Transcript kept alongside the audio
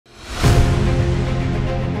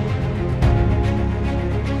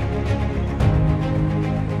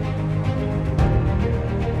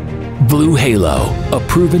BlueHalo, a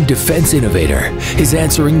proven defense innovator, is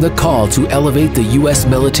answering the call to elevate the U.S.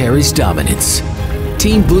 military's dominance.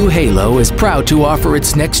 Team BlueHalo is proud to offer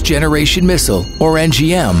its Next Generation Missile, or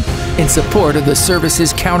NGM, in support of the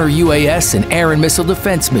service's counter-UAS and air and missile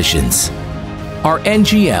defense missions. Our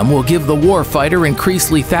NGM will give the warfighter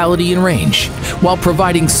increased lethality and range, while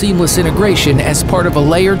providing seamless integration as part of a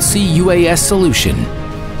layered C-UAS solution.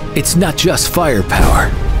 It's not just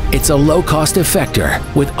firepower. It's a low-cost effector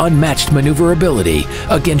with unmatched maneuverability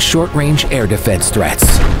against short-range air defense threats.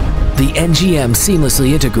 The NGM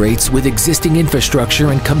seamlessly integrates with existing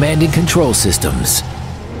infrastructure and command and control systems,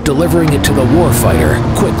 delivering it to the warfighter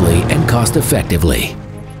quickly and cost-effectively.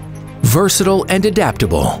 Versatile and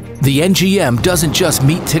adaptable, the NGM doesn't just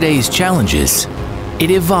meet today's challenges,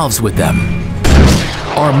 it evolves with them.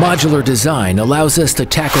 Our modular design allows us to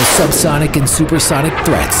tackle subsonic and supersonic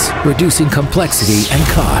threats, reducing complexity and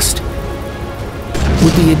cost.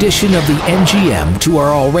 With the addition of the NGM to our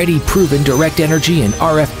already proven direct energy and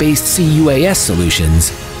RF-based C-UAS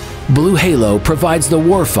solutions, BlueHalo provides the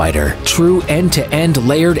warfighter true end-to-end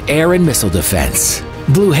layered air and missile defense.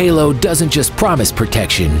 BlueHalo doesn't just promise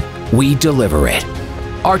protection, we deliver it.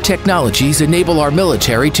 Our technologies enable our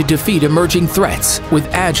military to defeat emerging threats with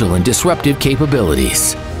agile and disruptive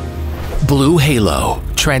capabilities.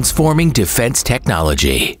 BlueHalo, transforming defense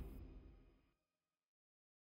technology.